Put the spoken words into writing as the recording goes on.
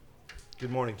Good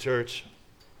morning, church.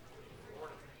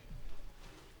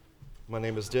 My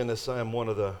name is Dennis. I am one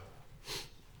of the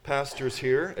pastors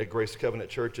here at Grace Covenant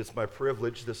Church. It's my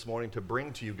privilege this morning to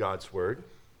bring to you God's Word.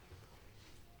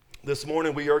 This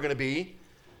morning we are going to be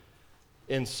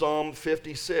in Psalm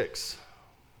 56.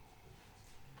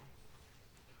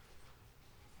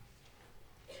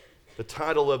 The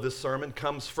title of this sermon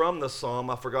comes from the psalm.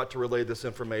 I forgot to relay this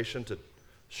information to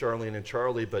Charlene and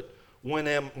Charlie, but when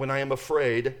I am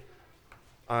afraid,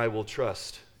 I will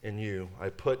trust in you. I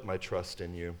put my trust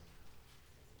in you.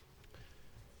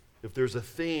 If there's a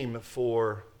theme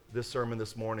for this sermon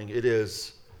this morning, it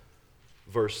is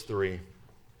verse 3.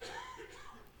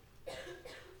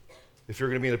 If you're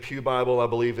going to be in a pew Bible, I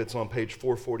believe it's on page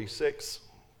 446.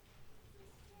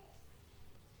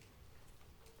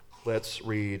 Let's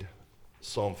read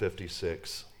Psalm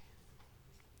 56.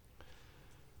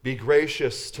 Be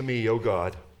gracious to me, O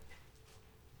God,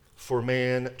 for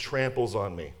man tramples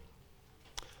on me.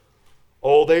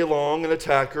 All day long an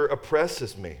attacker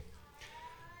oppresses me.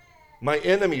 My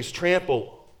enemies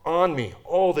trample on me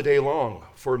all the day long,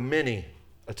 for many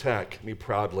attack me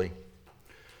proudly.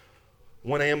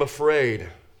 When I am afraid,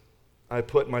 I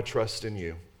put my trust in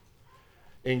you.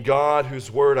 In God,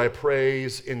 whose word I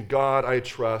praise, in God I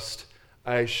trust.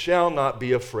 I shall not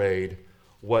be afraid.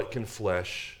 What can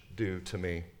flesh do to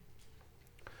me?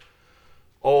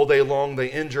 All day long they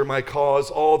injure my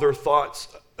cause. All their thoughts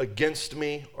against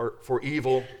me are for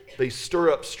evil. They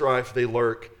stir up strife, they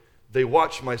lurk. They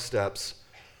watch my steps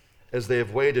as they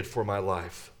have waited for my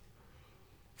life.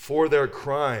 For their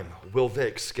crime will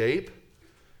they escape?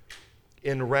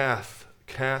 In wrath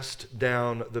cast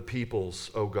down the peoples,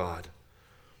 O God.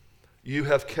 You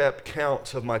have kept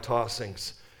count of my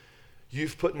tossings.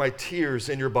 You've put my tears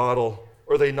in your bottle.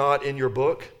 Are they not in your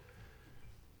book?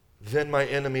 Then my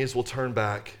enemies will turn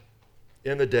back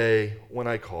in the day when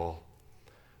I call.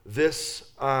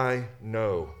 This I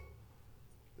know,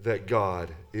 that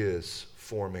God is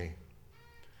for me.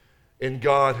 In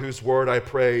God, whose word I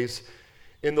praise,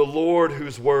 in the Lord,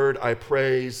 whose word I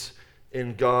praise,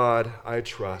 in God I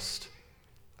trust.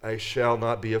 I shall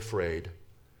not be afraid.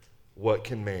 What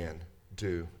can man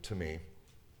do to me?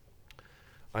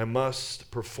 I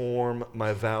must perform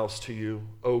my vows to you,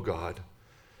 O God.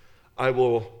 I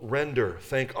will render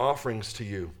thank offerings to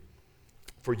you,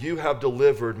 for you have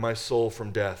delivered my soul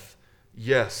from death,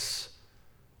 yes,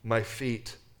 my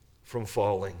feet from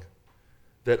falling,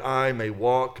 that I may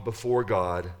walk before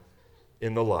God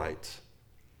in the light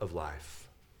of life.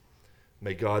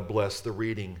 May God bless the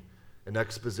reading and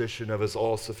exposition of his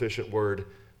all-sufficient word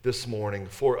this morning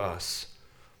for us.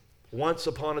 Once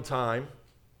upon a time,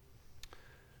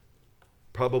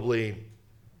 probably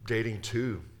dating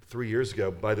 2-3 years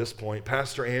ago by this point,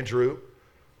 Pastor Andrew,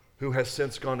 who has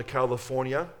since gone to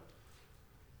California,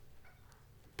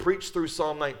 preached through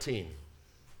Psalm 19.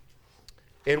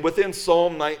 And within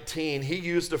Psalm 19, he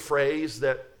used a phrase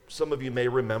that some of you may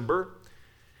remember.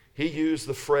 He used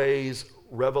the phrase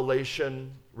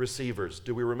revelation receivers.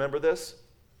 Do we remember this?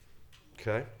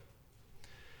 Okay.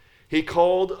 He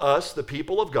called us, the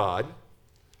people of God,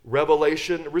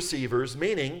 revelation receivers,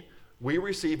 meaning we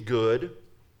receive good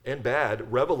and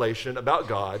bad revelation about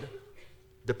God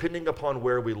depending upon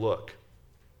where we look.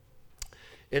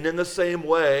 And in the same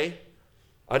way,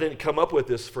 I didn't come up with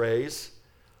this phrase,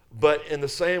 but in the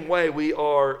same way, we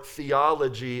are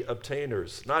theology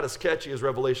obtainers. Not as catchy as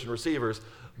revelation receivers,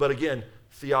 but again,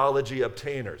 theology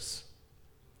obtainers.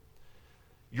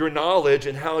 Your knowledge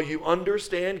and how you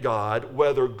understand God,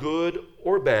 whether good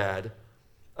or bad,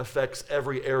 affects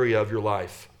every area of your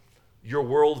life. Your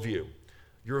worldview,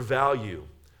 your value,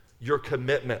 your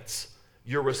commitments,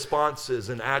 your responses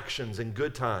and actions in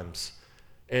good times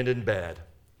and in bad.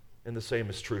 And the same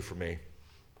is true for me.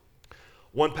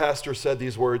 One pastor said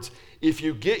these words, if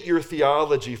you get your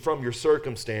theology from your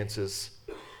circumstances,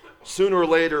 sooner or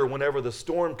later, whenever the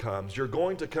storm comes, you're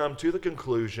going to come to the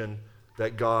conclusion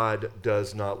that God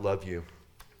does not love you.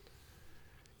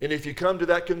 And if you come to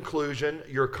that conclusion,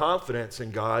 your confidence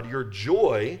in God, your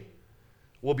joy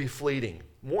will be fleeting.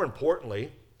 More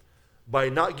importantly, by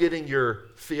not getting your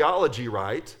theology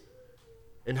right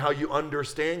and how you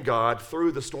understand God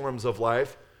through the storms of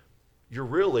life,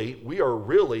 we are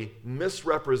really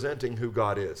misrepresenting who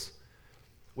God is,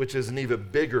 which is an even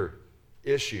bigger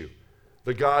issue.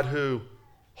 The God who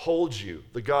holds you,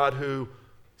 the God who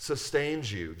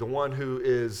sustains you, the one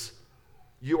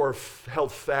you are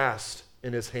held fast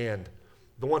in his hand,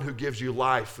 the one who gives you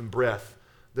life and breath,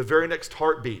 the very next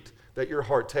heartbeat that your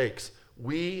heart takes.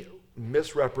 We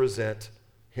misrepresent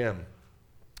him.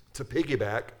 To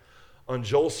piggyback on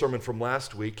Joel's sermon from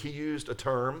last week, he used a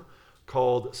term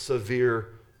called severe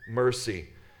mercy.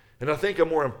 And I think a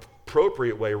more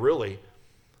appropriate way, really,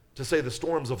 to say the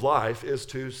storms of life is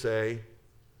to say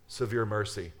severe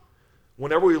mercy.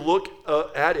 Whenever we look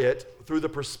at it through the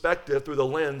perspective, through the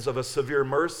lens of a severe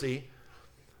mercy,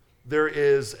 there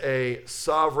is a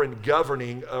sovereign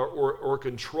governing or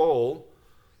control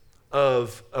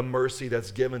of a mercy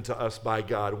that's given to us by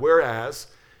God. Whereas,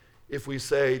 if we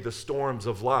say the storms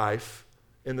of life,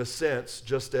 in the sense,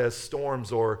 just as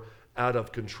storms are out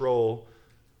of control,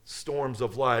 storms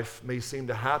of life may seem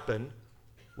to happen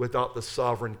without the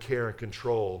sovereign care and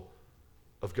control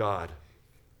of God.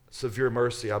 Severe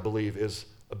mercy, I believe, is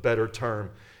a better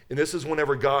term. And this is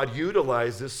whenever God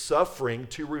utilizes suffering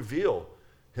to reveal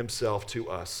himself to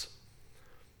us.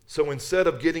 So instead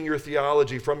of getting your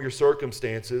theology from your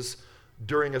circumstances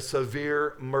during a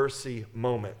severe mercy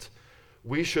moment,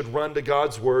 we should run to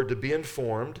God's word to be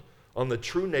informed on the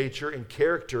true nature and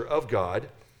character of God,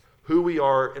 who we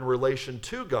are in relation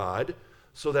to God,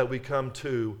 so that we come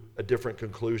to a different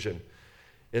conclusion.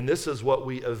 And this is what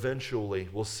we eventually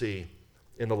will see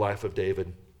in the life of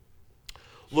David.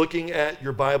 Looking at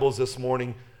your Bibles this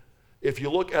morning, if you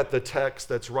look at the text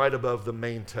that's right above the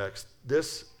main text,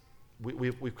 this,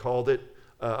 we've called it,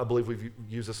 I believe we've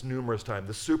used this numerous times,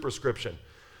 the superscription.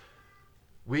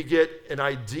 We get an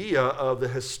idea of the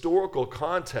historical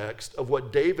context of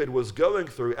what David was going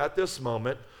through at this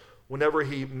moment whenever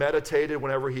he meditated,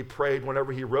 whenever he prayed,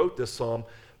 whenever he wrote this psalm,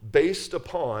 based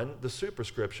upon the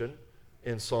superscription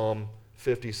in Psalm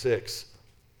 56.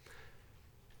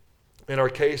 In our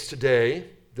case today,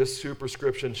 this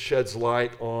superscription sheds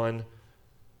light on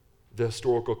the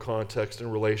historical context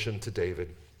in relation to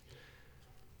David.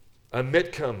 A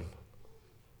Mitcom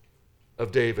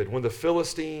of David, when the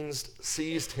Philistines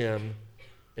seized him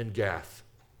in Gath.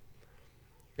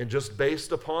 And just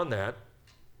based upon that,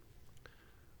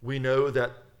 we know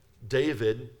that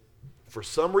David, for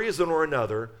some reason or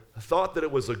another, thought that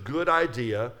it was a good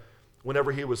idea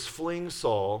whenever he was fleeing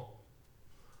Saul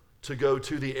to go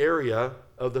to the area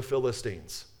of the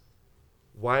Philistines.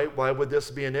 Why would this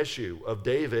be an issue of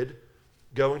David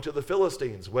going to the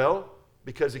Philistines? Well,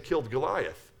 because he killed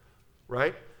Goliath,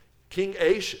 right? King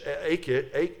Achish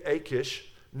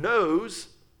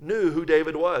knew who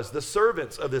David was. The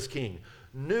servants of this king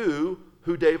knew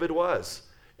who David was.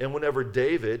 And whenever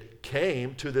David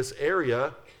came to this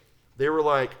area, they were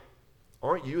like,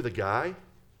 aren't you the guy?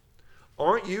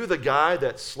 Aren't you the guy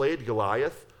that slayed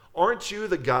Goliath? Aren't you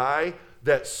the guy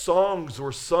that songs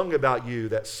were sung about you,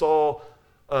 that Saul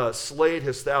slayed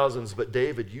his thousands, but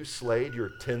David, you slayed your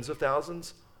tens of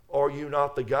thousands? Are you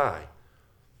not the guy?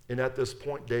 And at this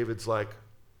point, David's like,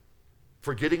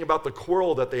 forgetting about the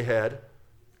quarrel that they had,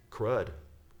 crud.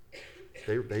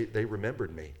 They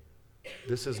remembered me.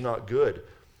 This is not good.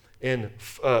 And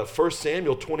 1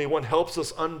 Samuel 21 helps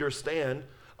us understand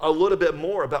a little bit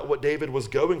more about what David was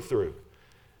going through.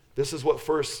 This is what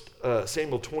 1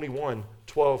 Samuel 21,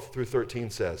 12 through 13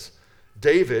 says.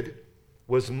 David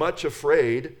was much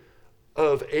afraid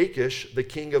of Achish, the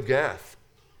king of Gath.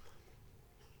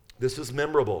 This is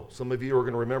memorable. Some of you are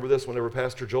going to remember this whenever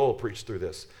Pastor Joel preached through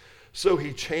this. So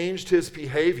he changed his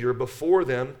behavior before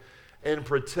them and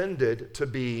pretended to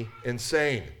be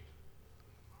insane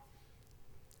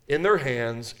in their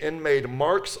hands, and made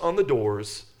marks on the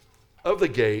doors of the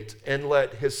gate, and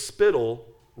let his spittle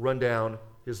run down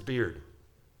his beard.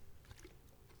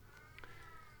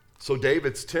 So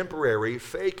David's temporary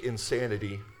fake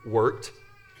insanity worked.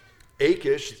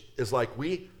 Achish is like,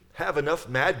 we have enough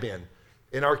madmen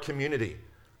in our community.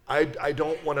 I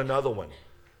don't want another one.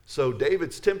 So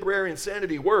David's temporary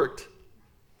insanity worked.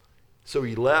 So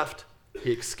he left.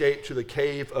 He escaped to the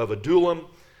cave of Adullam.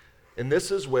 And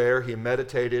this is where he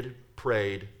meditated,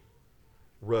 prayed,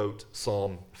 wrote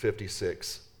Psalm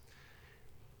 56.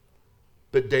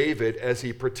 But David, as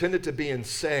he pretended to be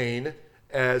insane,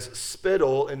 as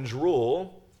spittle and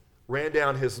drool ran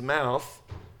down his mouth,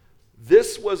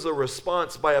 this was a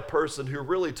response by a person who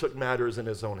really took matters in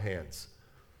his own hands.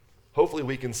 Hopefully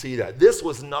we can see that. This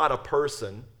was not a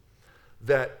person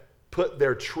that put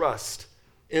their trust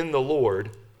in the Lord,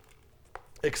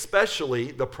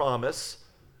 especially the promise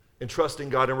and trusting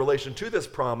God in relation to this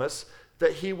promise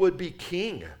that he would be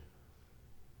king.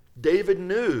 David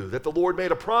knew that the Lord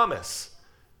made a promise.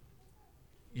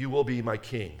 You will be my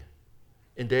king.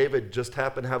 And David just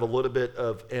happened to have a little bit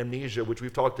of amnesia, which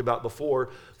we've talked about before,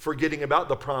 forgetting about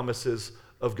the promises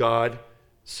of God.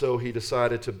 So he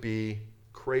decided to be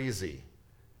crazy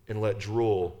and let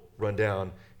drool run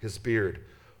down his beard.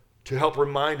 To help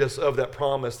remind us of that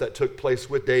promise that took place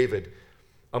with David,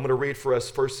 I'm going to read for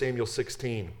us 1 Samuel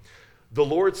 16. The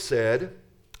Lord said,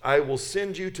 I will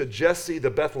send you to Jesse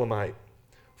the Bethlehemite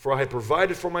for I have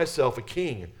provided for myself a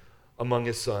king among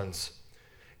his sons.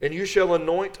 And you shall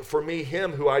anoint for me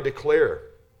him who I declare.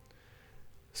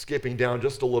 Skipping down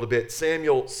just a little bit,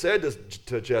 Samuel said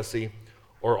to Jesse,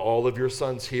 are all of your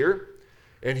sons here?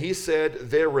 And he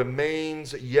said, there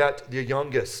remains yet the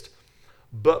youngest.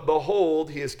 But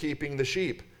behold, he is keeping the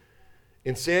sheep.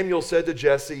 And Samuel said to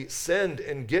Jesse, send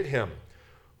and get him,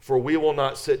 for we will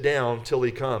not sit down till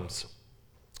he comes.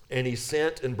 And he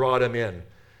sent and brought him in.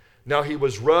 Now he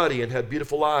was ruddy and had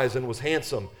beautiful eyes and was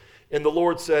handsome. And the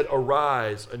Lord said,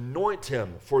 arise, anoint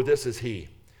him, for this is he.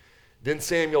 Then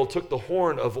Samuel took the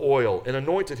horn of oil and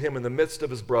anointed him in the midst of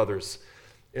his brothers.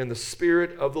 And the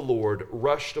Spirit of the Lord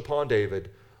rushed upon David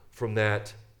from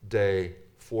that day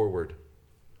forward.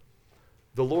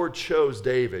 The Lord chose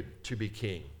David to be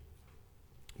king.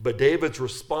 But David's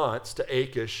response to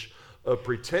Achish of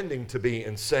pretending to be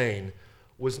insane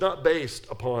was not based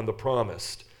upon the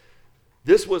promised.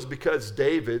 This was because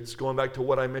David's, going back to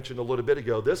what I mentioned a little bit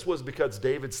ago, this was because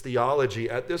David's theology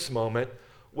at this moment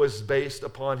was based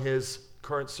upon his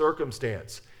current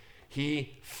circumstance.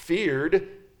 He feared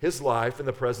his life in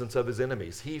the presence of his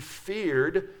enemies. He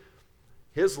feared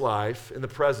his life in the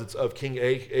presence of King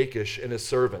Achish and his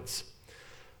servants.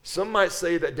 Some might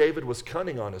say that David was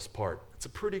cunning on his part. It's a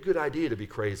pretty good idea to be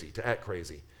crazy, to act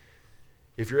crazy.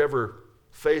 If you're ever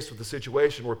faced with a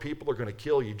situation where people are going to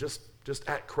kill you, just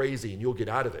act crazy and you'll get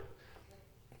out of it.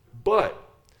 But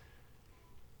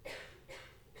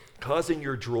causing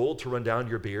your drool to run down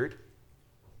your beard,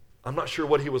 I'm not sure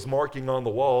what he was marking on the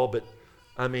wall, but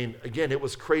I mean, again, it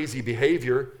was crazy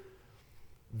behavior.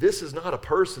 This is not a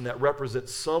person that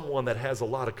represents someone that has a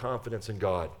lot of confidence in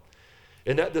God.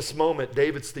 And at this moment,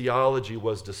 David's theology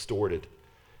was distorted.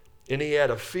 And he had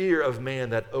a fear of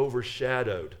man that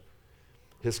overshadowed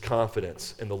his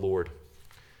confidence in the Lord.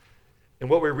 And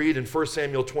what we read in 1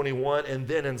 Samuel 21 and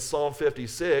then in Psalm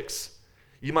 56,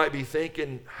 you might be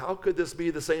thinking, how could this be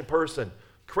the same person?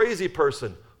 Crazy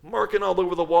person, marking all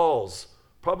over the walls,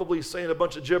 probably saying a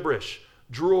bunch of gibberish,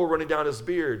 drool running down his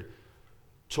beard,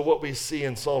 to what we see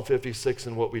in Psalm 56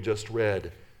 and what we just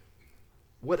read.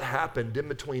 What happened in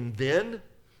between then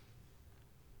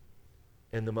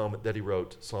and the moment that he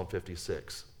wrote Psalm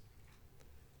 56?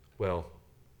 Well,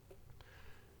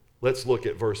 let's look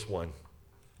at verse 1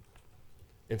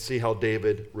 and see how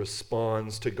David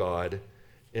responds to God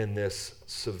in this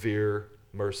severe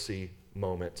mercy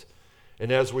moment.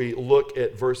 And as we look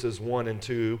at verses 1 and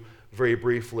 2 very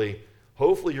briefly,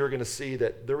 hopefully you're going to see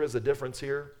that there is a difference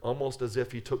here, almost as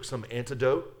if he took some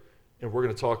antidote. And we're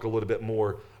going to talk a little bit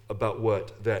more about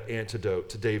what that antidote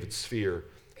to David's fear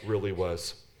really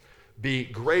was. Be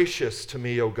gracious to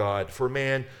me, O God, for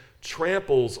man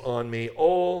tramples on me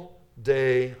all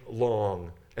day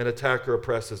long. An attacker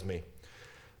oppresses me.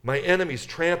 My enemies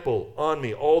trample on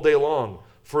me all day long,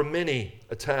 for many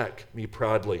attack me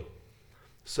proudly.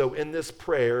 So in this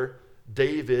prayer,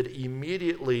 David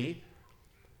immediately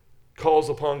calls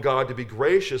upon God to be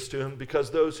gracious to him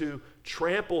because those who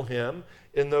trample him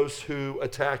and those who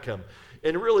attack him.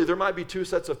 And really, there might be two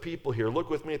sets of people here. Look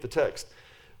with me at the text.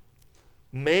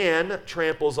 Man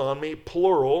tramples on me,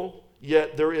 plural,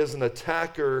 yet there is an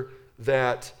attacker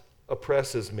that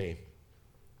oppresses me.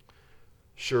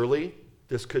 Surely,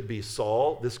 this could be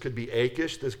Saul, this could be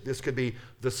Achish, this could be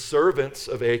the servants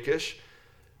of Achish,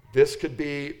 this could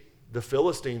be the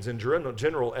Philistines in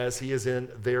general as he is in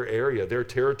their area, their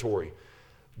territory.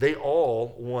 They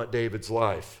all want David's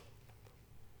life.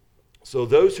 So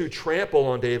those who trample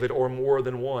on David are more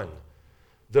than one.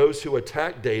 Those who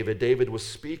attack David, David was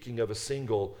speaking of a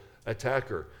single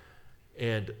attacker.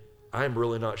 And I'm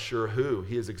really not sure who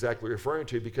he is exactly referring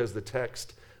to because the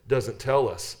text doesn't tell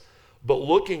us. But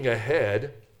looking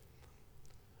ahead,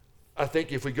 I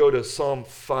think if we go to Psalm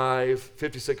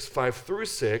 56, 5 through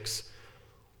 6,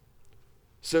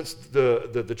 since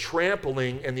the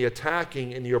trampling and the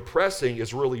attacking and the oppressing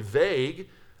is really vague,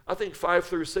 I think 5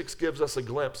 through 6 gives us a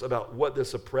glimpse about what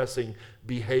this oppressing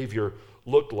behavior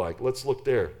looked like. Let's look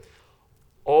there.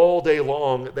 All day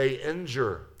long they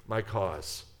injure my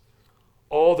cause.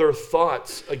 All their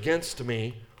thoughts against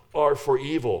me are for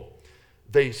evil.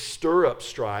 They stir up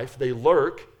strife, they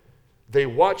lurk, they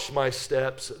watch my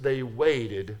steps, they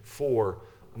waited for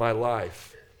my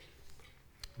life.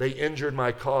 They injured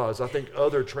my cause. I think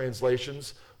other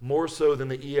translations, more so than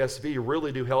the ESV,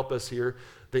 really do help us here.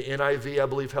 The NIV, I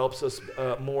believe, helps us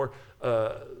more.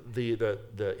 The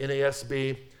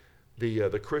NASB,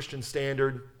 the Christian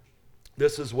Standard,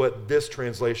 this is what this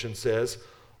translation says.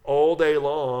 All day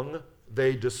long,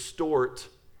 they distort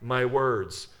my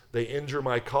words. They injure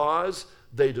my cause.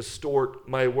 They distort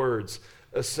my words.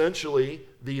 Essentially,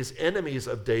 these enemies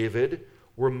of David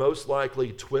were most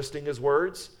likely twisting his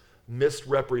words,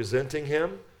 misrepresenting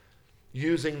him,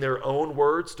 using their own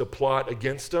words to plot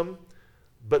against him.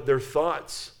 But their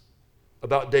thoughts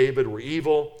about David were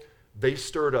evil. They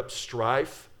stirred up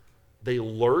strife. They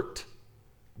lurked.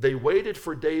 They waited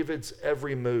for David's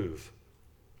every move.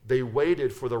 They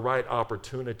waited for the right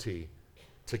opportunity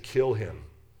to kill him.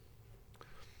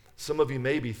 Some of you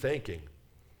may be thinking,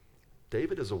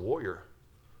 David is a warrior.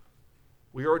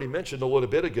 We already mentioned a little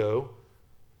bit ago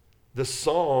the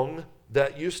song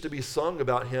that used to be sung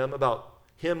about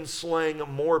him slaying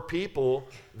more people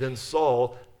than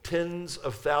Saul, tens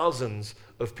of thousands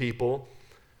of people.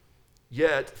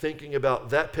 Yet, thinking about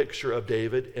that picture of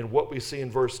David and what we see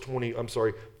in 1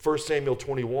 Samuel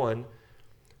 21,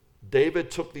 David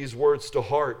took these words to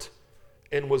heart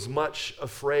and was much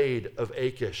afraid of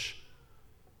Achish.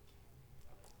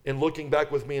 And looking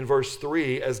back with me in verse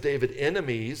 3, as David's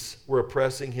enemies were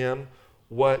oppressing him,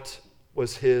 what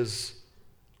was his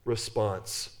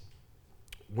response?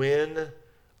 When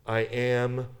I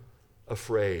am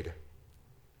afraid.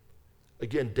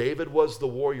 Again, David was the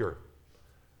warrior.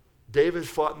 David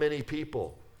fought many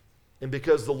people, and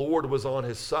because the Lord was on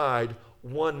his side,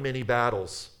 won many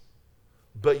battles.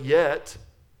 But yet,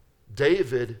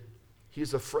 David,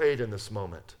 he's afraid in this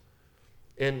moment.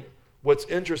 And what's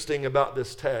interesting about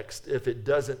this text, it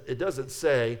doesn't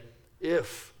say,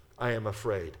 if I am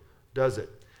afraid, does it?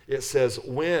 It says,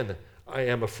 when I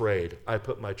am afraid, I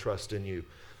put my trust in you.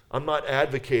 I'm not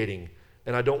advocating,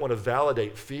 and I don't want to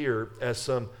validate fear as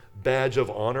some badge of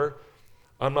honor.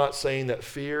 I'm not saying that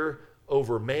fear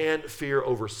over man, fear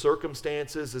over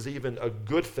circumstances is even a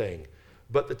good thing.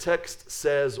 But the text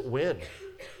says when.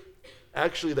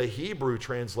 Actually, the Hebrew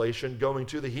translation, going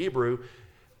to the Hebrew,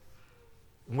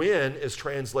 when is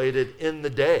translated in the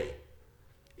day.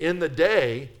 In the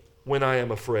day when I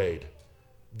am afraid.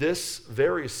 This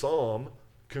very psalm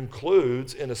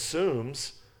concludes and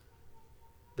assumes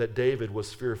that David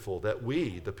was fearful, that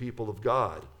we, the people of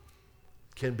God,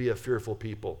 can be a fearful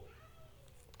people.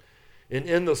 And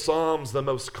in the Psalms, the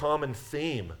most common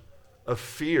theme of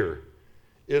fear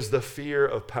is the fear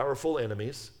of powerful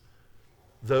enemies,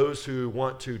 those who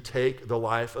want to take the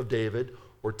life of David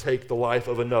or take the life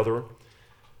of another.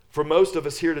 For most of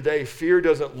us here today, fear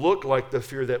doesn't look like the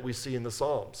fear that we see in the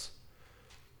Psalms.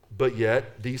 But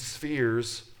yet, these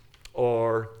fears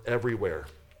are everywhere.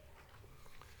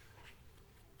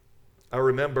 I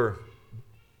remember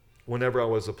whenever I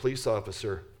was a police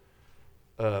officer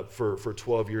for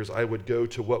 12 years, I would go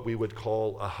to what we would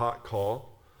call a hot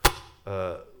call.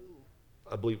 I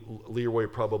believe Leroy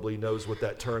probably knows what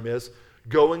that term is.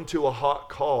 Going to a hot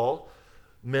call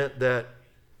meant that,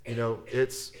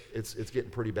 it's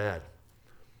getting pretty bad.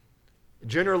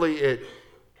 Generally,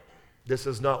 this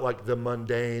is not like the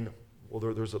mundane,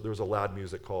 there's a loud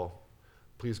music call.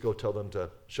 Please go tell them to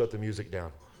shut the music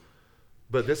down.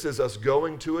 But this is us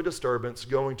going to a disturbance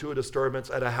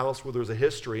at a house where there's a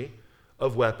history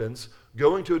of weapons,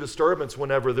 going to a disturbance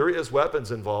whenever there is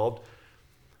weapons involved.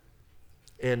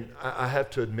 And I have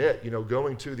to admit,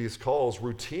 going to these calls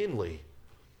routinely,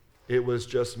 it was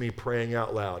just me praying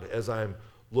out loud as I'm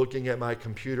looking at my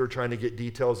computer, trying to get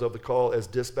details of the call, as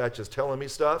dispatch is telling me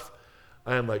stuff.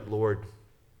 I am like, Lord,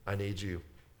 I need you.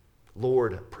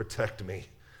 Lord, protect me,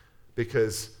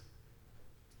 because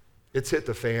it's hit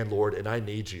the fan, Lord, and I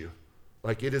need you.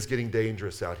 Like, it is getting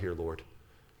dangerous out here, Lord.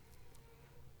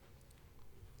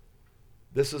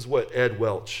 This is what Ed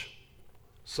Welch,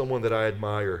 someone that I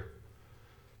admire,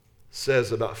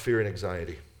 says about fear and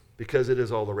anxiety, because it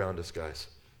is all around us, guys.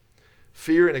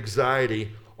 Fear and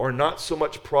anxiety are not so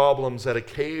much problems that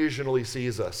occasionally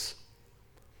seize us.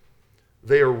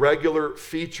 They are regular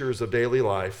features of daily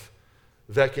life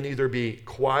that can either be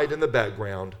quiet in the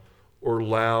background or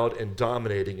loud and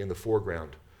dominating in the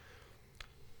foreground.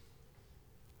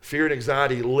 Fear and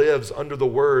anxiety lives under the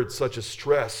words such as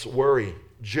stress, worry,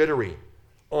 jittery,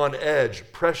 on edge,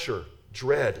 pressure,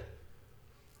 dread.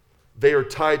 They are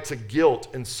tied to guilt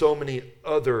and so many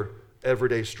other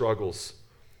everyday struggles.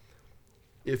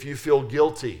 If you feel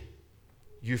guilty,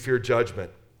 you fear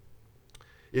judgment.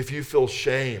 If you feel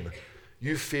shame,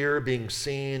 you fear being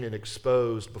seen and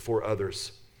exposed before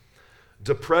others.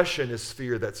 Depression is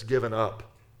fear that's given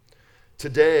up.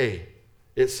 Today,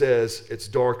 it says it's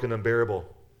dark and unbearable.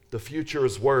 The future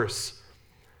is worse.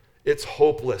 It's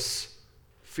hopeless.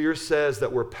 Fear says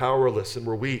that we're powerless and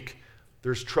we're weak.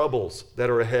 There's troubles that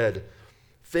are ahead.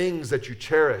 Things that you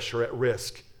cherish are at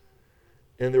risk.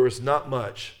 And there is not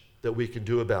much that we can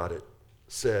do about it,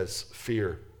 says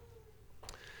fear.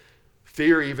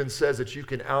 Fear even says that you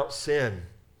can out-sin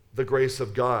the grace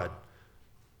of God,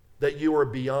 that you are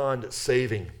beyond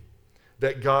saving.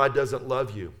 that God doesn't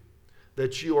love you,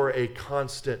 that you are a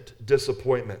constant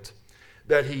disappointment,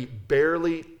 that he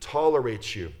barely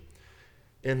tolerates you,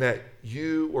 and that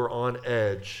you are on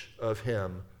edge of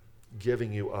him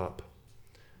giving you up.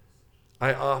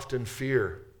 I often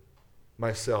fear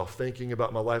myself, thinking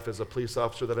about my life as a police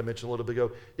officer that I mentioned a little bit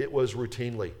ago. It was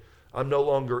routinely. I'm no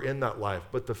longer in that life,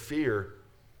 but the fear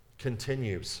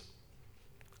continues.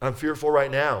 I'm fearful right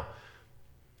now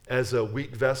as a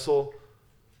weak vessel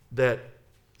that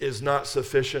is not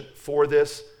sufficient for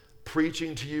this.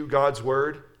 Preaching to you God's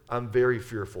word, I'm very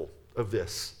fearful of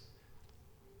this.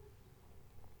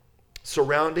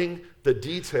 Surrounding the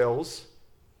details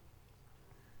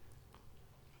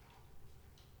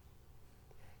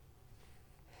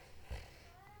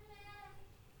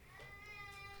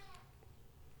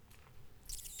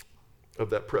of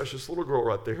that precious little girl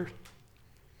right there.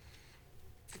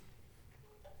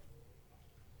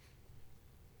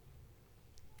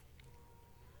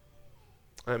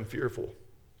 I'm fearful.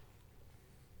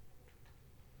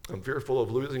 I'm fearful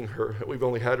of losing her. We've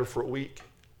only had her for a week.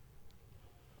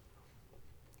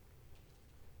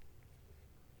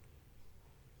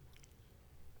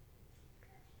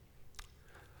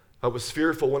 I was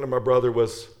fearful when my brother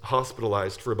was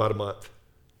hospitalized for about a month,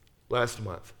 last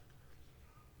month.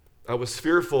 I was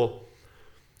fearful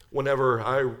whenever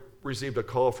I received a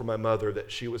call from my mother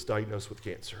that she was diagnosed with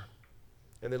cancer.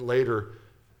 And then later,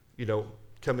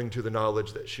 coming to the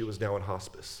knowledge that she was now in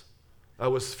hospice. I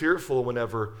was fearful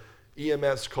whenever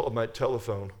EMS called my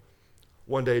telephone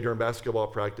one day during basketball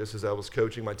practice as I was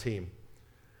coaching my team,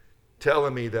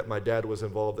 telling me that my dad was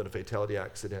involved in a fatality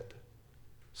accident.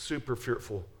 Super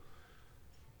fearful.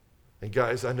 And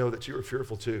guys, I know that you are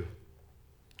fearful too.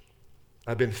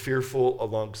 I've been fearful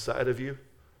alongside of you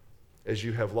as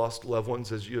you have lost loved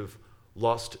ones, as you have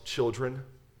lost children,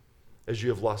 as you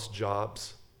have lost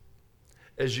jobs,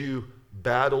 as you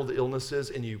battled illnesses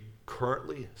and you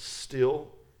currently still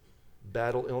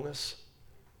battle illness.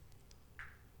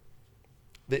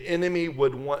 The enemy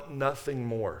would want nothing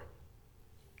more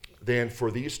than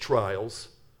for these trials,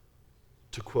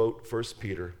 to quote 1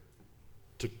 Peter,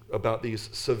 about these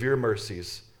severe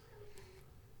mercies,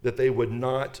 that they would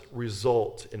not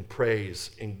result in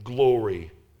praise, in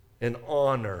glory, in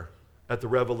honor at the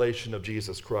revelation of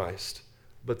Jesus Christ,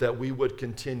 but that we would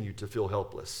continue to feel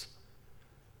helpless,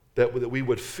 that we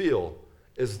would feel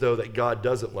as though that God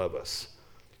doesn't love us.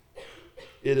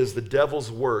 It is the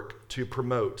devil's work to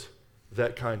promote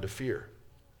that kind of fear.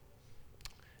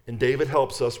 And David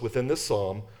helps us within this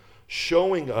psalm,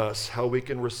 showing us how we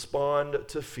can respond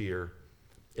to fear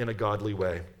in a godly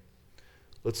way.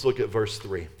 Let's look at verse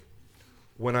 3.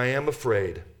 When I am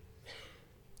afraid,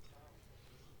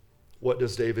 what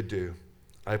does David do?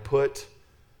 I put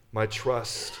my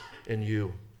trust in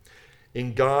you.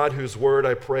 In God, whose word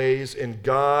I praise, in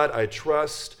God I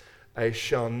trust. I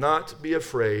shall not be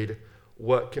afraid.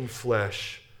 What can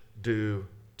flesh do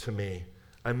to me?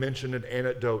 I mentioned an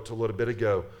antidote a little bit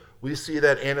ago. We see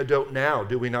that antidote now,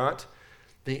 do we not?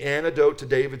 The antidote to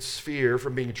David's fear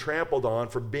from being trampled on,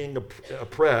 from being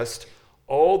oppressed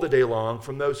all the day long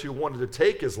from those who wanted to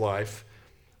take his life,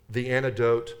 the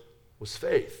antidote was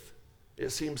faith. It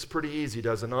seems pretty easy,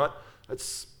 does it not?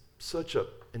 That's such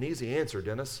an easy answer,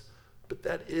 Dennis. But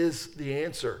that is the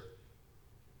answer.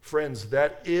 Friends,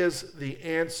 that is the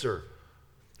answer.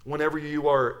 Whenever you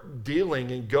are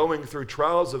dealing and going through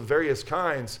trials of various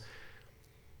kinds,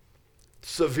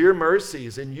 severe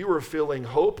mercies, and you are feeling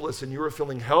hopeless and you are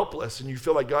feeling helpless and you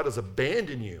feel like God has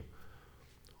abandoned you,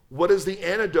 what is the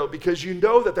antidote? Because you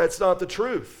know that that's not the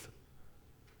truth.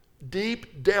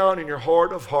 Deep down in your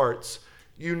heart of hearts,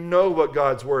 you know what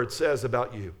God's word says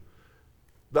about you,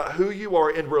 about who you are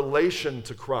in relation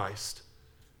to Christ.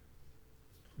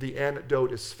 The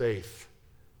antidote is faith.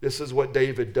 This is what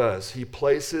David does. He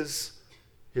places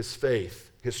his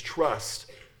faith, his trust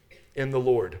in the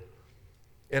Lord.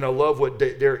 And I love what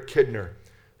Derek Kidner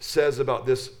says about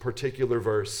this particular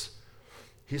verse.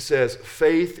 He says,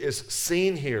 faith is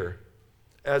seen here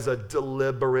as a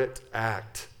deliberate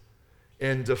act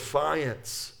in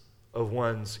defiance of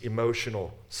one's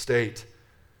emotional state.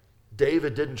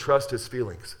 David didn't trust his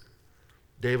feelings.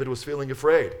 David was feeling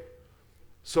afraid.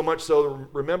 So much so,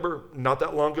 remember, not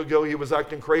that long ago, he was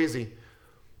acting crazy.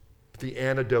 The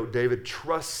antidote, David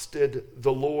trusted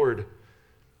the Lord.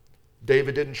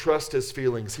 David didn't trust his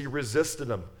feelings. He resisted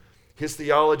them. His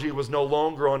theology was no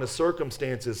longer on his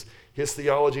circumstances. His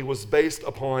theology was based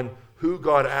upon who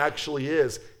God actually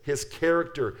is, his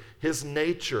character, his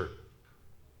nature.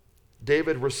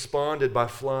 David responded by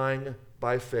flying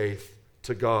by faith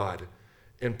to God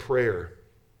in prayer,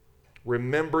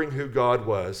 remembering who God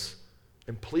was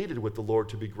and pleaded with the Lord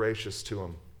to be gracious to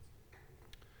him.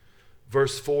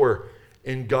 Verse 4,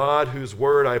 in God whose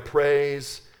word I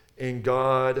praise, in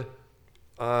God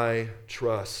I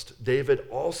trust. David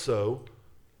also,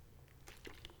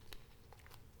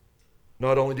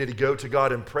 not only did he go to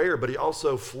God in prayer, but he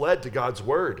also fled to God's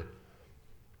word.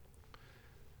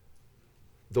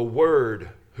 The word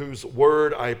whose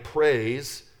word I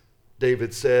praise,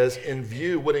 David says, in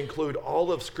view would include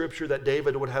all of Scripture that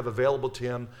David would have available to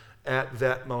him at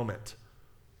that moment,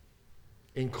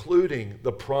 including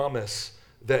the promise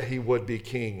that he would be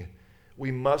king. We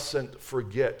mustn't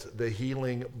forget the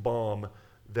healing balm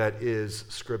that is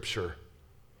Scripture.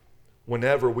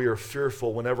 Whenever we are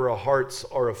fearful, whenever our hearts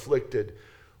are afflicted,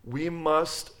 we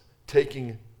must,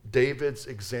 taking David's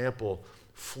example,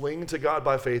 fling to God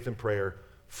by faith and prayer,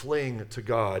 fling to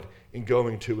God in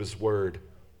going to his word.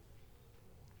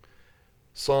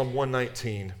 Psalm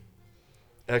 119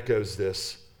 echoes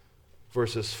this,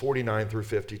 verses 49 through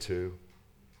 52.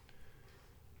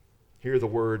 Hear the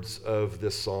words of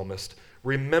this psalmist.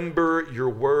 Remember your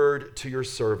word to your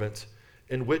servant,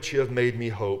 in which you have made me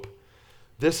hope.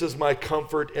 This is my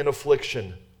comfort in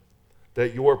affliction,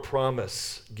 that your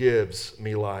promise gives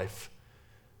me life.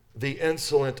 The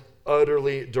insolent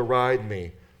utterly deride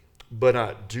me, but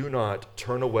I do not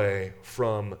turn away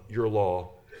from your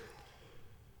law.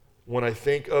 When I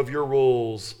think of your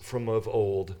rules from of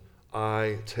old,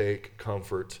 I take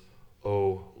comfort,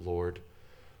 O Lord.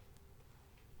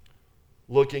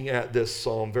 Looking at this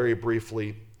psalm very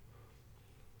briefly,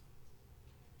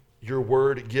 your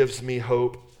word gives me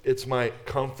hope. It's my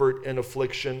comfort in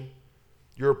affliction.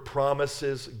 Your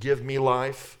promises give me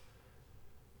life.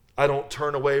 I don't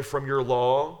turn away from your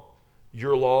law.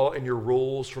 Your law and your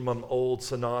rules from of old,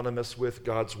 synonymous with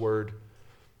God's word.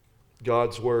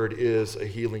 God's word is a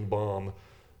healing balm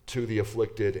to the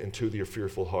afflicted and to the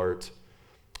fearful heart.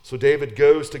 So David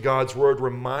goes to God's word,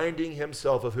 reminding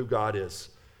himself of who God is.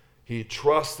 He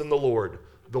trusts in the Lord,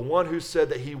 the one who said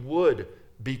that he would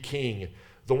be king,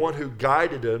 the one who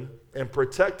guided him and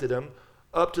protected him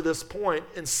up to this point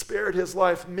and spared his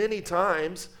life many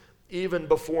times, even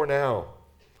before now.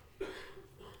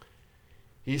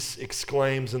 He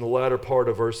exclaims in the latter part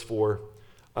of verse 4,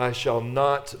 I shall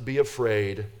not be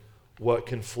afraid. What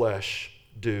can flesh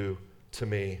do to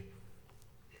me?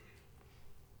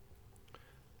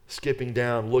 Skipping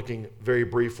down, looking very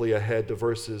briefly ahead to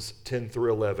verses 10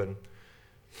 through 11,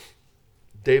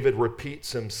 David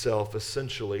repeats himself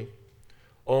essentially,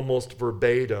 almost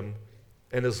verbatim,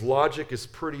 and his logic is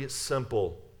pretty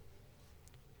simple,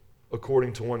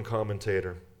 according to one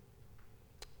commentator.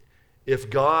 If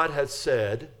God had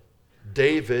said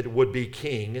David would be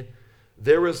king,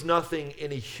 there is nothing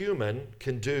any human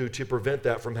can do to prevent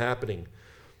that from happening.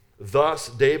 Thus,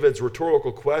 David's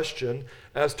rhetorical question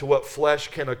as to what flesh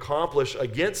can accomplish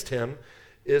against him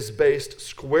is based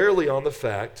squarely on the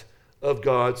fact of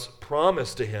God's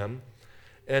promise to him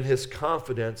and his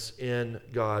confidence in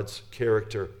God's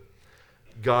character.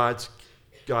 God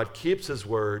keeps his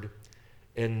word,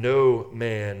 and no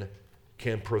man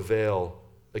can prevail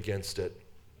against it.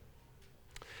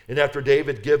 And after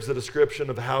David gives the description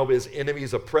of how his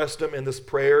enemies oppressed him in this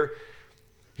prayer,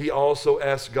 he also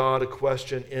asks God a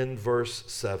question in verse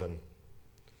 7,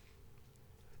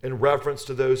 in reference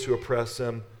to those who oppress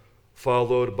him,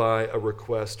 followed by a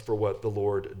request for what the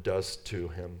Lord does to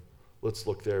him. Let's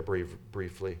look there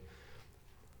briefly.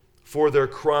 For their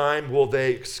crime will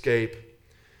they escape.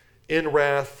 In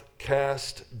wrath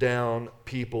cast down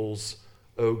peoples,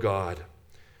 O God.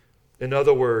 In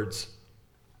other words,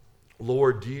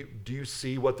 Lord, do you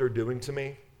see what they're doing to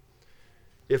me?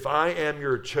 If I am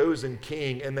your chosen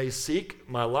king and they seek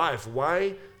my life,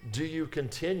 why do you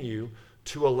continue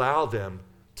to allow them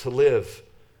to live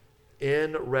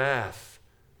in wrath?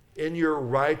 In your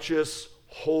righteous,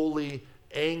 holy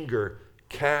anger,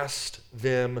 cast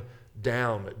them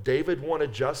down. David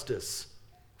wanted justice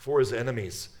for his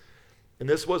enemies. And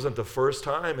this wasn't the first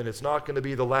time, and it's not going to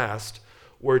be the last,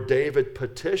 where David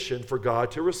petitioned for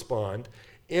God to respond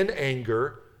in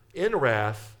anger, in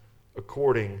wrath,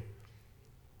 according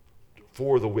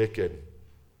for the wicked.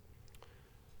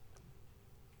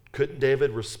 Couldn't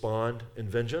David respond in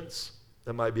vengeance?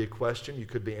 That might be a question you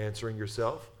could be answering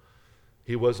yourself.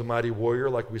 He was a mighty warrior,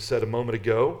 like we said a moment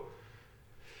ago.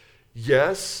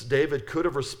 Yes, David could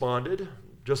have responded,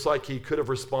 just like he could have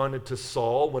responded to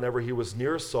Saul whenever he was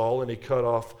near Saul and he cut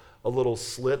off a little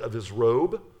slit of his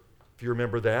robe, if you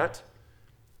remember that.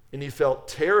 And he felt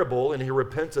terrible and he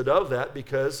repented of that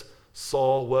because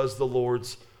Saul was the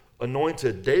Lord's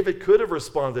anointed. David could have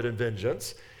responded in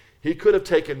vengeance. He could have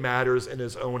taken matters in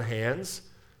his own hands.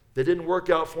 They didn't work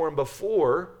out for him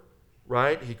before.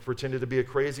 right? He pretended to be a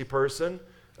crazy person.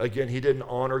 Again, he didn't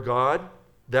honor God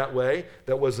that way.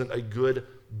 That wasn't a good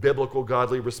biblical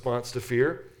godly response to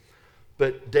fear.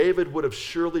 But David would have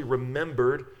surely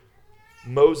remembered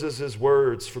Moses'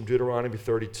 words from Deuteronomy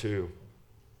 32.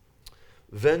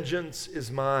 Vengeance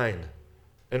is mine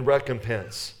and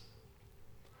recompense,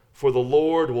 for the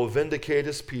Lord will vindicate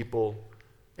his people,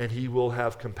 and he will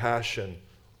have compassion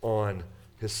on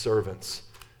his servants.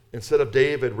 Instead of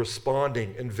David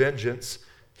responding in vengeance,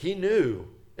 he knew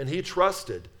and he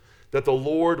trusted that the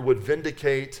Lord would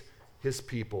vindicate his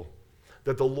people,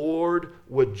 that the Lord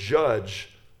would judge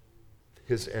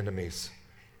his enemies,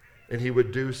 and he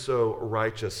would do so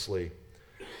righteously.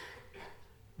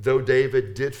 Though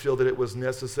David did feel that it was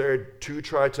necessary to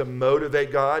try to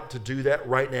motivate God to do that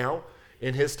right now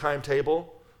in his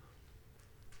timetable,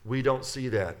 we don't see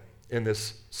that in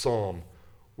this psalm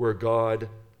where God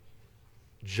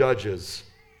judges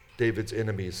David's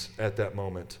enemies at that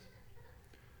moment.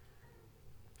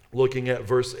 Looking at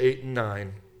verse 8 and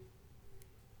 9,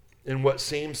 in what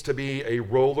seems to be a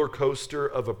roller coaster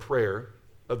of a prayer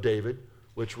of David,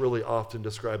 which really often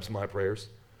describes my prayers,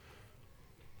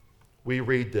 we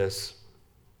read this: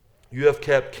 You have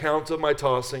kept count of my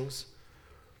tossings,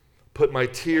 put my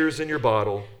tears in your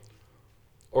bottle.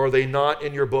 Are they not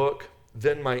in your book?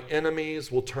 Then my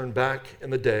enemies will turn back in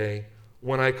the day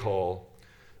when I call.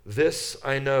 This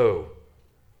I know,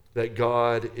 that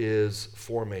God is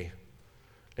for me.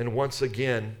 And once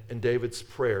again, in David's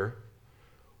prayer,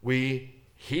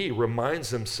 he reminds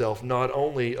himself not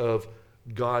only of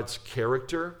God's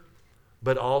character,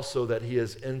 but also that he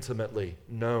is intimately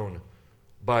known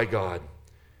by God.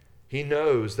 He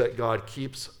knows that God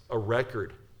keeps a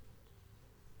record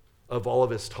of all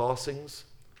of his tossings,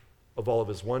 of all of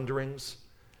his wanderings,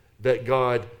 that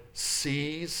God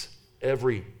sees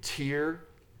every tear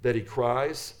that he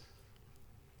cries.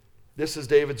 This is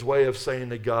David's way of saying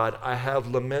to God, I have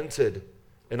lamented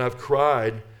and I've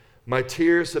cried. My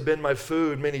tears have been my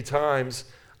food many times.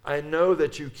 I know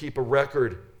that you keep a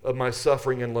record of my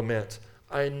suffering and lament.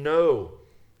 I know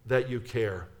that you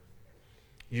care.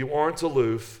 You aren't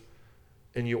aloof,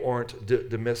 and you aren't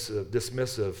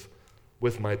dismissive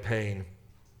with my pain.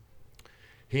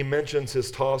 He mentions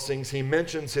his tossings. He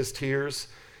mentions his tears.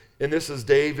 And this is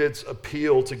David's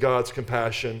appeal to God's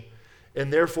compassion,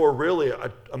 and therefore really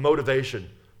a motivation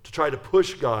to try to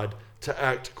push God to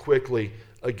act quickly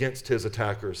against his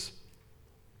attackers.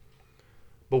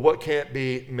 But what can't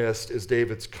be missed is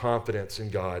David's confidence in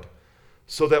God,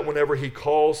 so that whenever he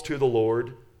calls to the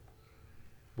Lord,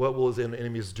 what will his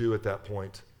enemies do at that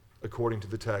point? According to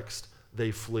the text,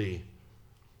 they flee.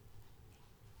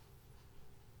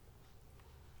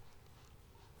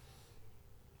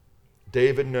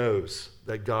 David knows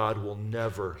that God will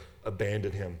never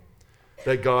abandon him,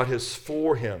 that God is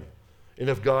for him. And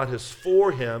if God is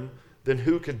for him, then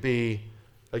who could be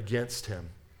against him?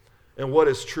 And what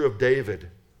is true of David?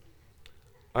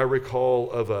 I recall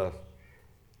of a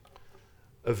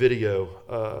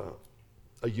video,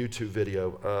 a YouTube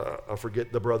video. I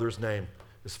forget the brother's name.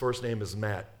 His first name is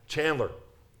Matt Chandler,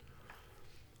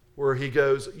 where he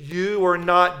goes, "You are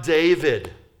not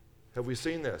David." Have we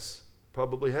seen this?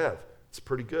 Probably have. It's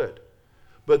pretty good.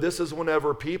 But this is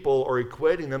whenever people are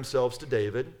equating themselves to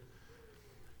David,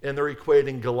 and they're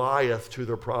equating Goliath to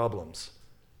their problems.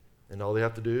 And all they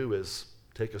have to do is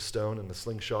take a stone and a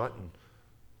slingshot and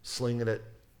sling it at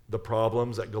the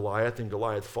problems at Goliath, and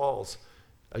Goliath falls.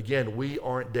 Again, we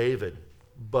aren't David,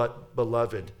 but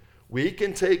beloved. We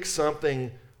can take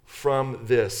something from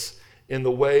this in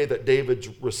the way that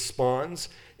David responds,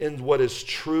 and what is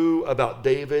true about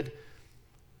David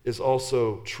is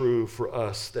also true for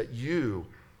us, that you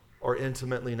are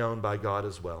intimately known by God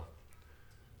as well.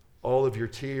 All of your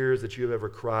tears that you have ever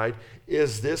cried,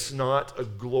 is this not a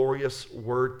glorious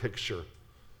word picture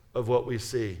of what we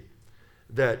see?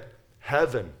 That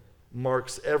heaven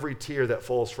marks every tear that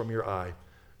falls from your eye,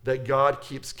 that God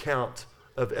keeps count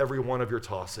of every one of your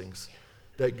tossings,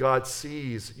 that God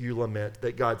sees you lament,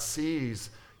 that God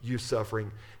sees you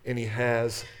suffering, and he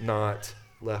has not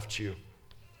left you.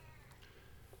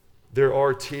 There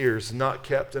are tears not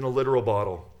kept in a literal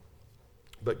bottle,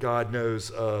 but God knows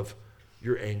of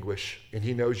your anguish, and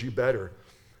he knows you better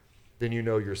than you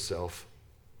know yourself.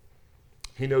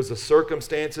 He knows the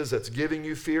circumstances that's giving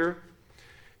you fear,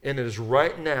 and is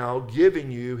right now giving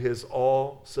you his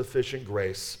all-sufficient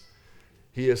grace.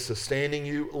 He is sustaining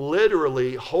you,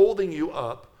 literally holding you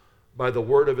up by the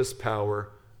word of his power,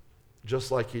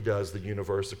 just like he does the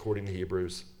universe according to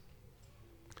Hebrews.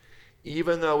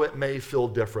 Even though it may feel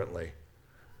differently,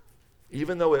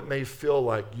 even though it may feel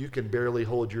like you can barely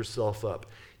hold yourself up,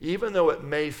 even though it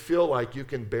may feel like you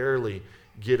can barely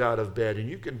get out of bed and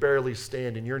you can barely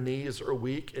stand and your knees are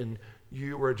weak and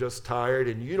you are just tired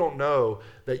and you don't know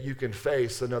that you can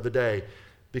face another day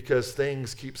because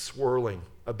things keep swirling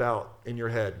about in your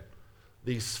head.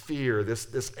 These fear,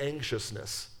 this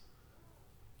anxiousness.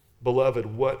 Beloved,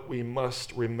 what we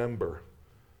must remember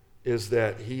is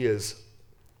that He is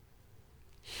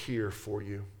here for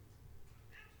you.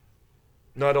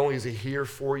 Not only is He here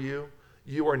for you,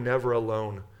 you are never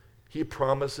alone. He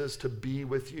promises to be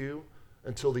with you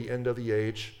until the end of the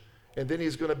age. And then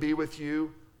He's going to be with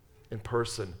you in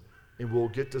person. And we'll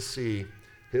get to see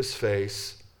His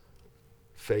face,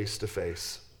 face to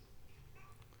face.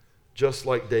 Just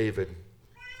like David,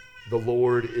 the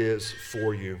Lord is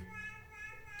for you.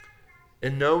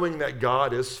 And knowing that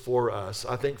God is for us,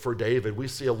 I think for David, we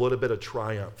see a little bit of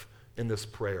triumph in this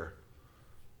prayer.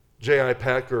 J.I.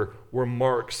 Packer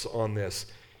remarks on this.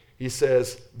 He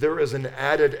says, there is an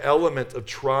added element of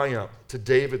triumph to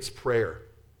David's prayer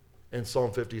in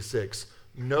Psalm 56,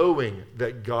 knowing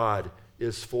that God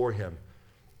is for him.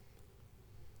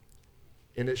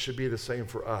 And it should be the same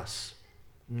for us.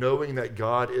 Knowing that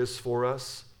God is for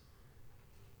us.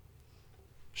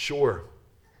 Sure,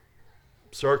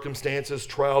 circumstances,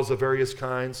 trials of various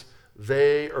kinds,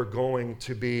 they are going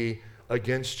to be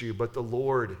against you, but the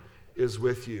Lord is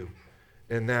with you,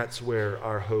 and that's where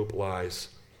our hope lies.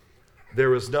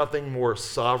 There is nothing more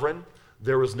sovereign,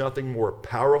 there is nothing more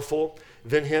powerful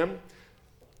than Him,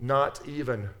 not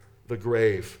even the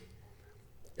grave.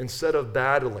 Instead of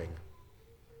battling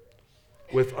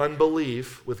with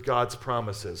unbelief with God's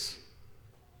promises,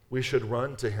 we should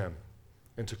run to Him.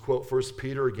 And to quote 1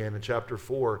 Peter again in chapter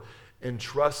 4,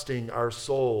 entrusting our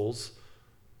souls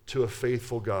to a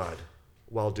faithful God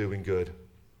while doing good.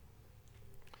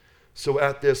 So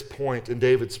at this point in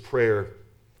David's prayer,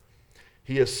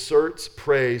 he asserts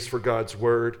praise for God's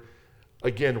word,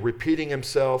 again repeating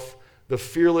himself. The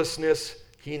fearlessness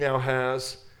he now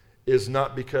has is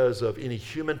not because of any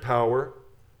human power,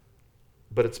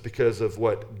 but it's because of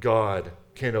what God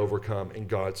can overcome in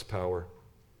God's power.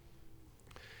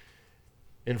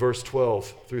 In verse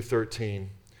 12 through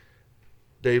 13,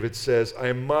 David says,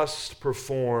 I must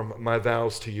perform my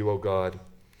vows to you, O God.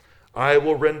 I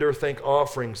will render thank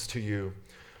offerings to you,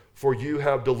 for you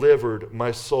have delivered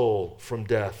my soul from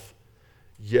death,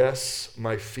 yes,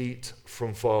 my feet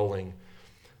from falling,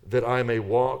 that I may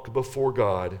walk before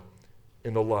God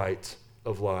in the light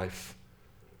of life.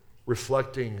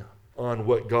 Reflecting on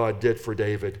what God did for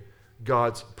David,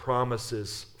 God's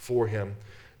promises for him.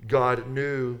 God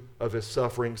knew of his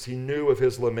sufferings. He knew of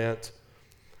his lament.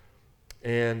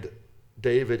 And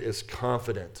David is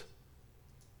confident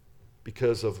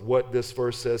because of what this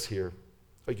verse says here.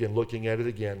 Again, looking at it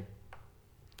again.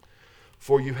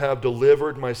 For you have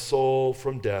delivered my soul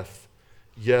from death,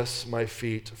 yes, my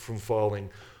feet from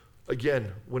falling.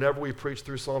 Again, whenever we preach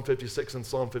through Psalm 56 and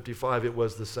Psalm 55, it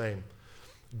was the same.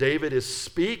 David is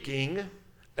speaking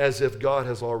as if God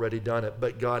has already done it,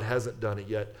 but God hasn't done it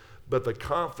yet. But the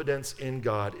confidence in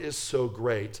God is so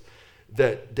great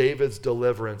that David's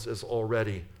deliverance is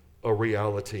already a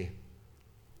reality.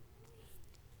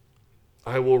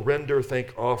 I will render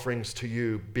thank offerings to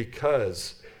you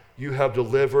because you have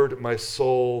delivered my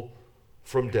soul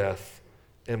from death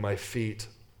and my feet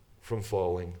from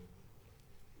falling.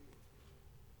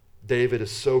 David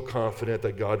is so confident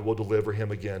that God will deliver him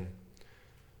again.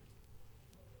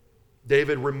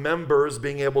 David remembers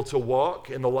being able to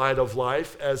walk in the light of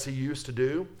life as he used to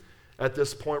do. At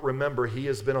this point, remember, he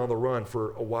has been on the run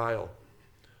for a while.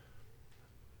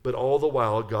 But all the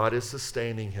while, God is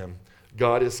sustaining him.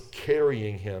 God is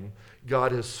carrying him.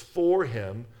 God is for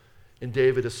him. And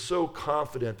David is so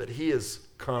confident that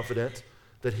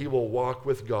he will walk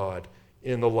with God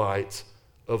in the light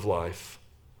of life.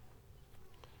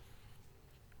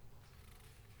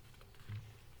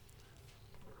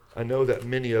 I know that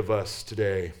many of us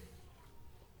today,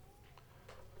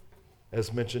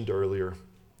 as mentioned earlier,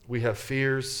 we have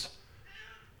fears,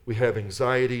 we have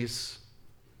anxieties,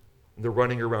 and they're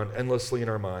running around endlessly in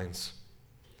our minds.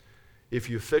 If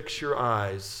you fix your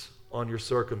eyes on your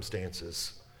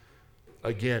circumstances,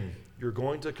 again, you're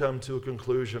going to come to a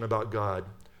conclusion about God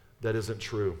that isn't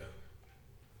true.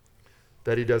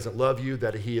 That He doesn't love you,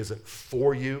 that He isn't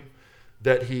for you,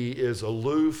 that He is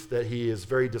aloof, that He is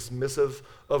very dismissive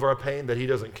of our pain, that He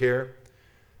doesn't care.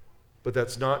 But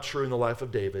that's not true in the life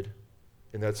of David,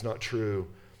 and that's not true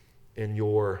in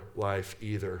your life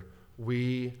either.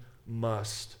 We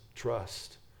must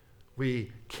trust.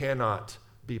 We cannot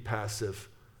be passive.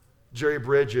 Jerry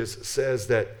Bridges says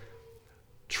that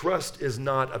Trust is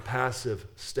not a passive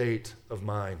state of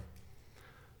mind.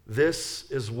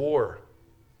 This is war.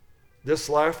 This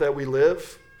life that we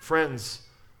live, friends,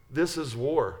 this is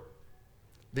war.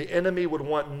 The enemy would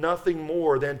want nothing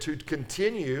more than to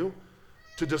continue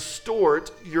to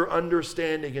distort your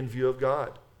understanding and view of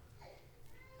God.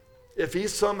 If he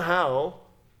somehow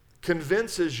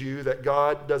convinces you that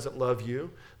God doesn't love you,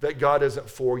 that God isn't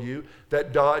for you,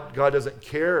 that God doesn't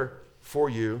care for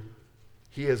you,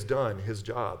 he has done his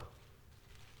job.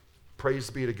 Praise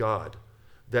be to God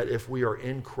that if we are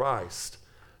in Christ,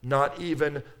 not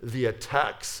even the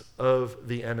attacks of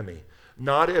the enemy,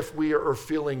 not if we are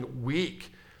feeling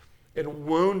weak and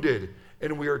wounded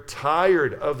and we are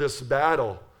tired of this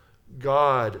battle,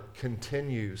 God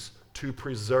continues to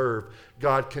preserve.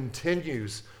 God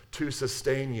continues to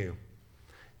sustain you.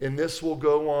 And this will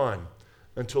go on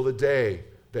until the day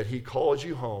that he calls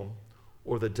you home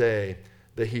or the day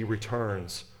that he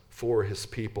returns for his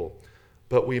people.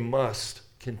 But we must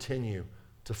continue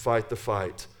to fight the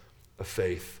fight of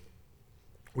faith.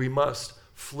 We must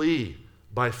flee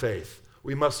by faith.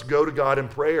 We must go to God in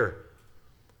prayer.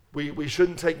 We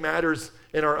shouldn't take matters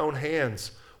in our own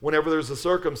hands. Whenever there's a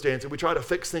circumstance and we try to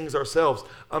fix things ourselves,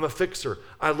 I'm a fixer.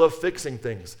 I love fixing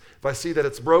things. If I see that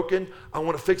it's broken, I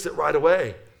want to fix it right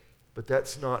away. But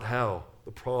that's not how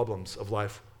the problems of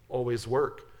life always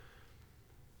work.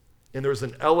 And there's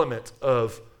an element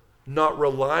of not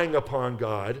relying upon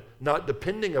God, not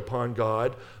depending upon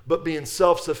God, but being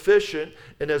self-sufficient.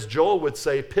 And as Joel would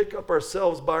say, pick up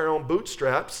ourselves by our own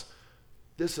bootstraps.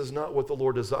 This is not what the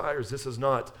Lord desires. This is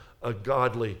not a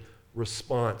godly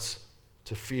response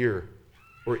to fear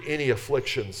or any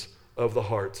afflictions of the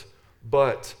heart.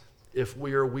 But if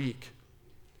we are weak,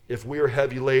 if we are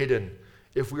heavy laden,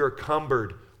 if we are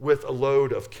cumbered with a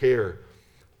load of care,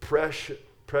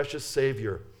 precious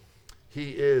Savior,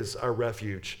 he is our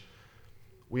refuge.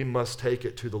 We must take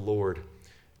it to the Lord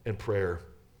in prayer.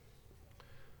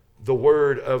 The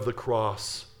word of the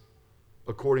cross,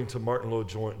 according to Martin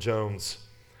Lloyd-Jones,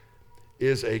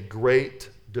 is a great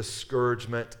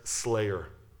discouragement slayer.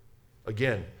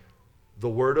 Again, the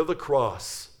word of the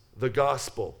cross, the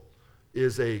gospel,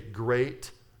 is a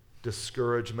great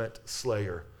discouragement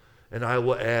slayer. And I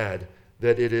will add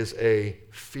that it is a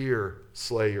fear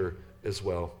slayer as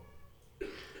well.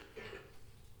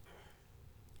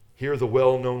 Hear the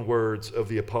well-known words of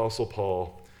the Apostle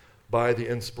Paul by the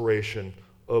inspiration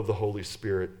of the Holy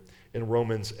Spirit in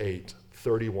Romans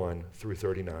 8:31 through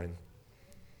 39.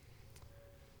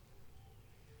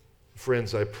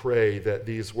 Friends, I pray that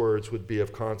these words would be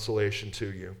of consolation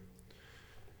to you.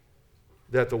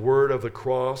 That the word of the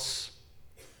cross,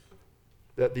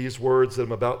 that these words that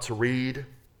I'm about to read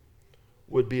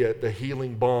would be the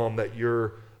healing balm that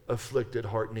your afflicted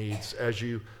heart needs as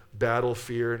you battle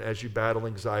fear and as you battle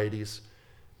anxieties,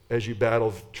 as you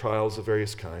battle trials of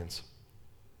various kinds.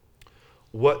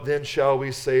 What then shall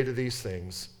we say to these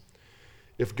things?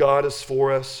 If God is for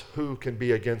us, who can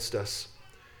be against us?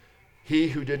 He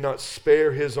who did not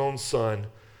spare his own son,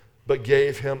 but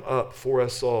gave him up for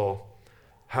us all,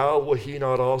 how will he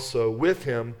not also with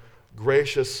him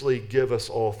graciously give us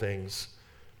all things?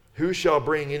 Who shall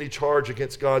bring any charge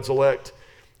against God's elect?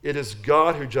 It is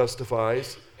God who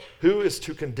justifies. Who is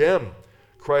to condemn?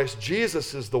 Christ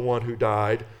Jesus is the one who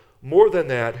died, more than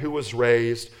that, who was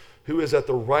raised, who is at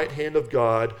the right hand of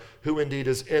God, who indeed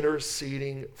is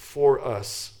interceding for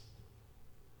us.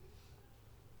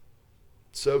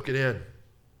 Soak it in.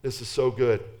 This is so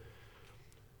good.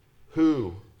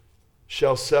 Who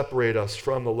shall separate us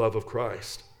from the love of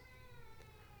Christ?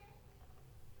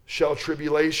 Shall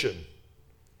tribulation,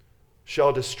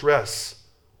 shall distress,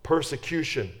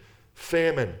 persecution,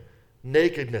 famine,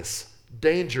 nakedness,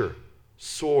 danger,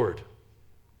 sword?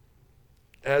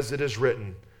 As it is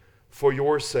written, for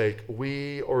your sake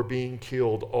we are being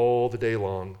killed all the day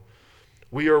long.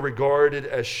 We are regarded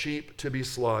as sheep to be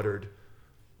slaughtered.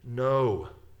 No.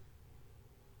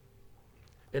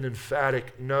 An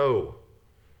emphatic no.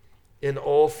 In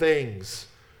all things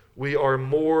we are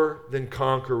more than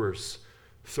conquerors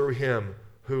through him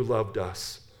who loved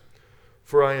us.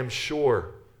 For I am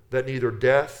sure that neither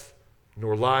death,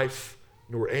 nor life,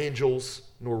 nor angels,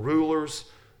 nor rulers,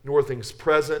 nor things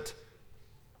present,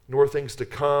 nor things to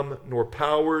come, nor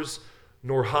powers,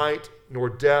 nor height, nor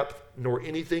depth, nor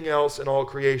anything else in all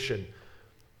creation.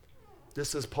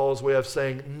 This is Paul's way of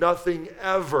saying nothing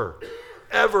ever,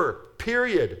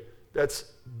 period, that's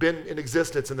been in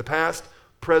existence in the past,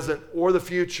 present, or the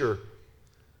future,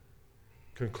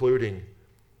 concluding,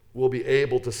 will be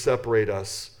able to separate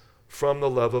us from the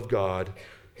love of God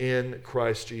in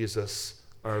Christ Jesus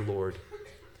our Lord.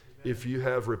 If you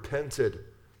have repented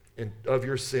of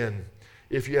your sin,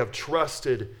 if you have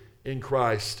trusted in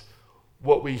Christ,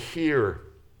 what we hear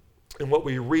and what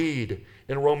we read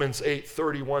in Romans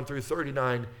 8:31 through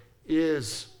 39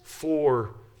 is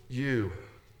for you.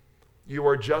 You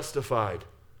are justified.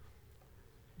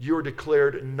 You are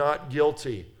declared not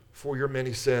guilty for your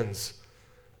many sins.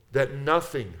 That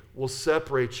nothing will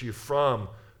separate you from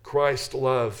Christ's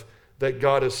love, that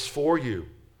God is for you.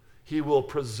 He will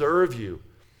preserve you.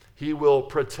 He will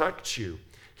protect you.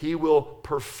 He will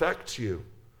perfect you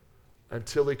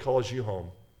until he calls you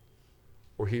home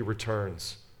or he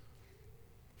returns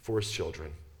for his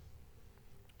children.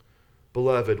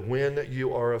 Beloved, when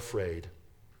you are afraid,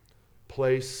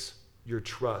 place your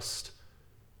trust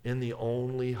in the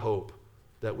only hope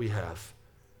that we have,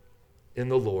 in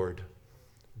the Lord.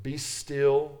 Be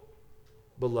still,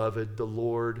 beloved. The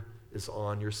Lord is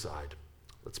on your side.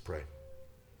 Let's pray.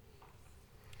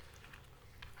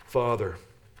 Father,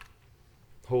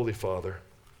 Holy Father,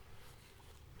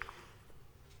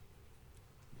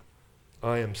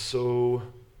 I am so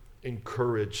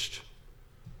encouraged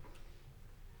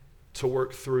to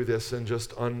work through this and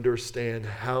just understand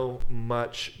how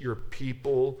much your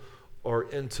people are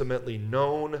intimately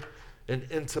known and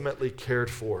intimately cared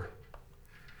for.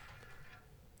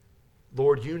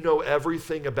 Lord, you know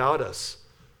everything about us,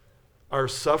 our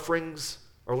sufferings,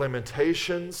 our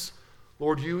lamentations.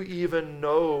 Lord, you even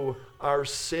know our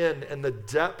sin and the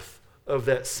depth of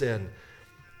that sin.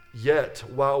 Yet,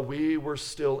 while we were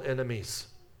still enemies,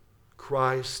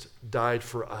 Christ died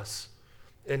for us,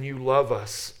 and you love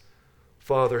us.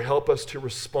 Father, help us to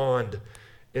respond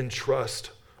in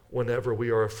trust whenever we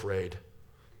are afraid.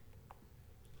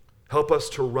 Help us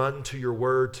to run to your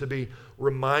word, to be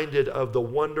reminded of the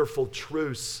wonderful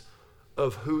truths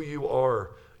of who you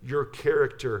are, your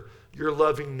character, your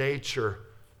loving nature,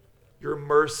 your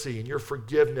mercy and your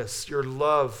forgiveness, your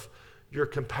love, your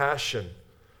compassion.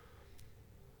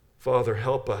 Father,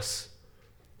 help us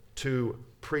to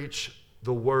preach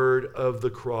the word of the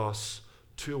cross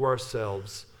to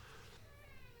ourselves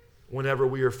whenever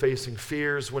we are facing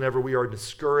fears, whenever we are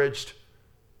discouraged.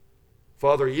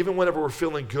 Father, even whenever we're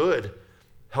feeling good,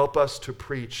 help us to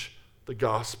preach the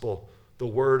gospel, the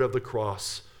word of the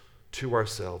cross to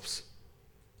ourselves.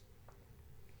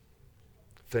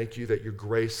 Thank you that your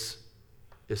grace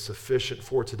is sufficient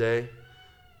for today,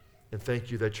 and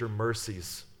thank you that your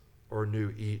mercies are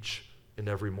new each and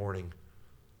every morning.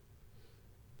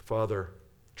 Father,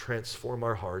 transform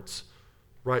our hearts.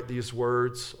 Write these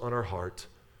words on our heart.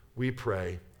 We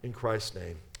pray in Christ's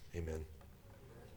name. Amen.